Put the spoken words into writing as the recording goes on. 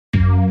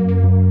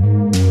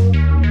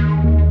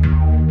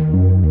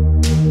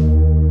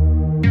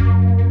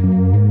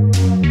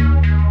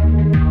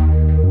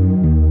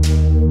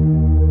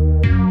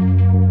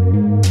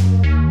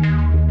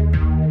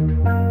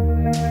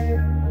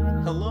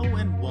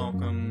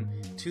welcome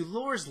to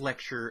Lore's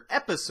Lecture,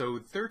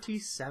 episode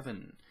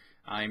 37.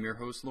 I'm your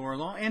host,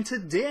 Loreandlaw, and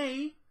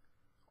today,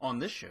 on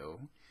this show,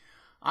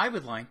 I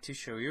would like to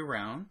show you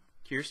around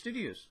Keir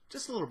Studios,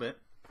 just a little bit.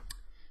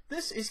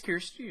 This is Keir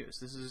Studios.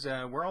 This is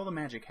where all the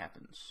magic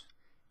happens.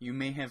 You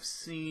may have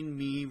seen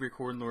me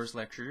record Lore's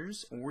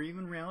Lectures, or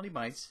even Reality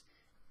Bites,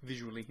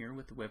 visually here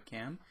with the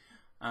webcam.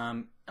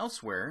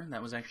 Elsewhere,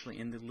 that was actually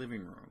in the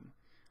living room.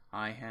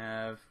 I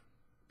have,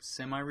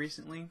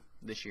 semi-recently,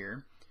 this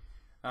year,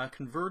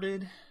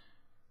 converted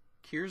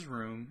Keir's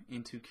room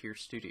into Keir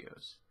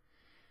Studios.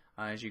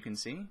 As you can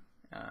see,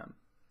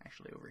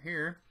 actually over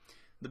here,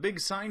 the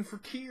big sign for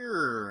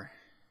Keir.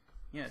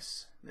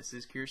 Yes, this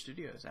is Keir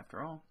Studios,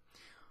 after all.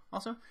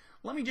 Also,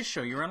 let me just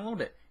show you around a little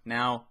bit.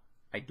 Now,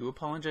 I do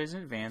apologize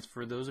in advance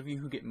for those of you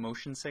who get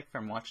motion sick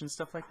from watching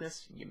stuff like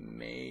this. You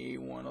may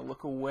want to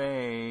look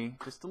away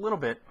just a little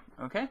bit,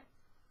 okay?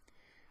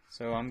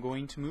 So I'm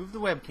going to move the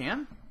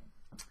webcam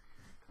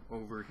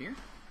over here,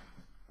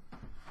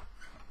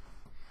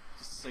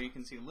 just so you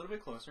can see a little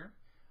bit closer.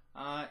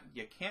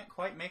 You can't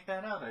quite make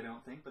that out, I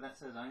don't think, but that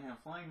says I have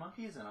flying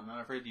monkeys and I'm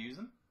not afraid to use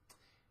them.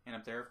 And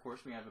up there, of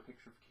course, we have a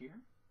picture of Keir.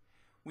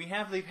 We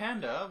have the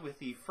panda with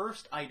the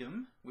first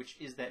item, which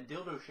is that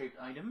dildo-shaped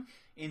item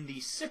in the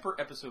Sipper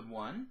episode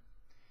 1.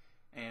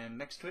 And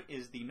next to it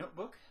is the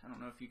notebook. I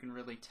don't know if you can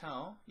really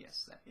tell.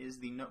 Yes, that is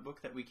the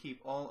notebook that we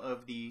keep all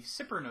of the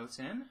Sipper notes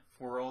in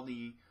for all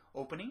the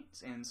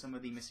openings and some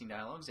of the missing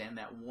dialogues. And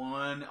that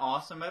one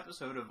awesome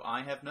episode of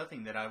I Have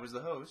Nothing that I was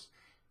the host.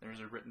 There's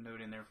a written note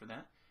in there for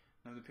that.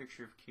 Another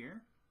picture of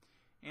Keir.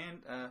 And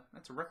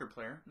that's a record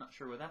player. Not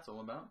sure what that's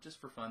all about.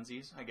 Just for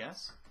funsies, I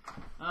guess.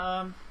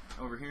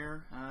 Over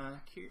here,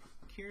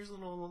 Keir's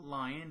little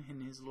lion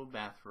in his little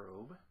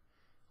bathrobe.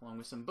 Along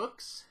with some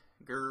books.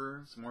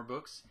 Some more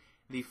books.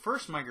 The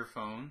first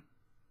microphone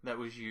that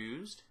was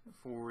used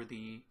for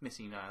the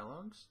missing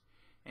dialogues.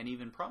 And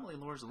even probably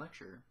Lore's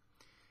Lecture.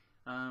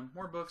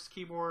 More books,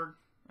 keyboard,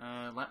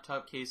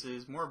 laptop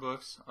cases, more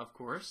books, of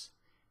course.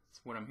 That's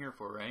what I'm here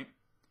for, right?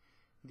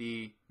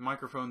 The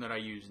microphone that I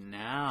use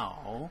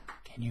now,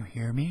 can you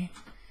hear me?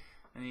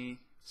 And the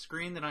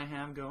screen that I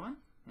have going,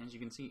 as you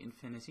can see,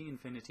 infinity,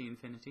 infinity,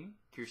 infinity,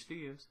 Keir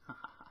Studios.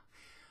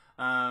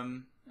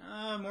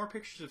 More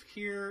pictures of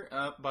Keir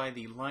up by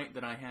the light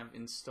that I have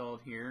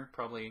installed here.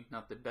 Probably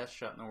not the best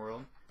shot in the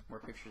world. More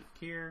pictures of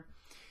Keir.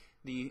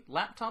 The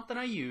laptop that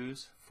I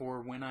use for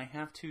when I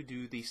have to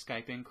do the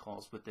Skype-in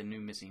calls with the new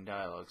missing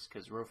dialogues,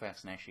 because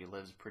Rofaxon actually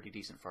lives pretty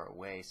decent far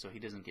away, so he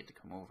doesn't get to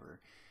come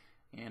over.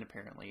 And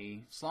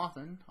apparently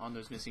Slothin on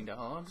those missing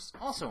dialogues,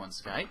 also on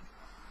Skype.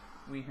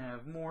 We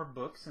have more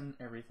books and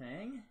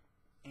everything.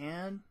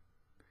 And,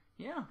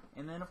 yeah.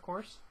 And then, of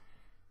course,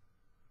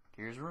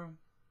 Keir's room.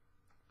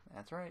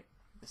 That's right.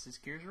 This is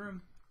Keir's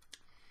room.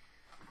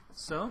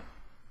 So,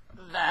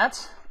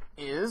 that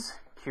is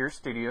Keir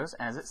Studios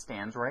as it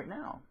stands right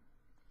now.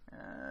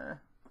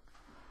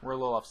 We're a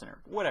little off center.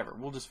 Whatever.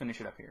 We'll just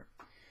finish it up here.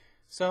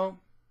 So,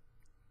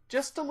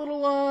 just a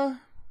little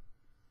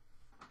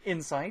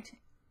insight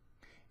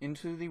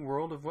into the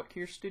world of what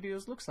Keir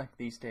Studios looks like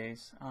these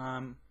days.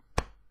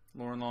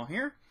 Loreandlaw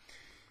here.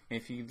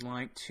 If you'd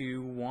like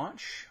to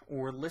watch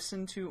or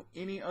listen to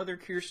any other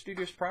Keir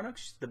Studios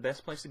products, the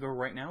best place to go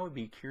right now would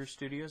be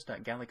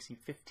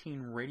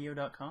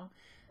keirstudios.galaxy15radio.com.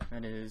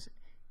 That is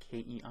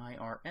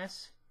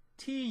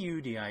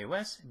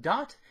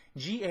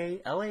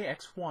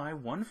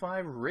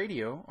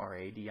KEIRSTUDIOS.GALAXY15radio,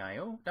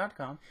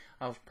 RADIO.com.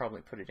 I'll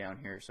probably put it down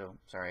here, so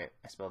sorry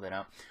I spelled that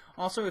out.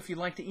 Also, if you'd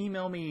like to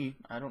email me,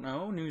 I don't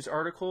know, news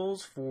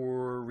articles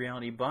for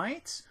Reality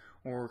Bites,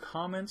 or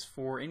comments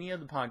for any of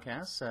the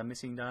podcasts,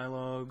 Missing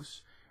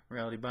Dialogues,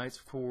 Reality Bites,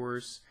 of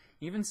course,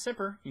 even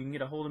Sipper, you can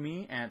get a hold of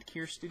me at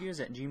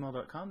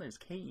keirstudios@gmail.com. That is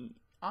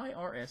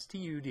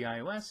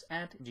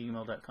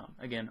KEIRSTUDIOS@gmail.com.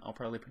 Again, I'll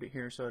probably put it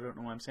here, so I don't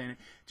know why I'm saying it.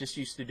 Just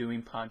used to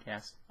doing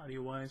podcasts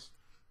audio-wise.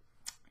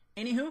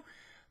 Anywho,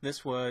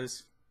 this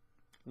was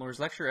Lore's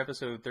Lecture,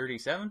 episode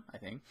 37, I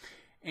think.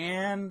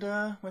 And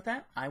with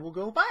that, I will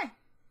go bye.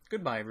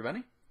 Goodbye,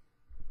 everybody.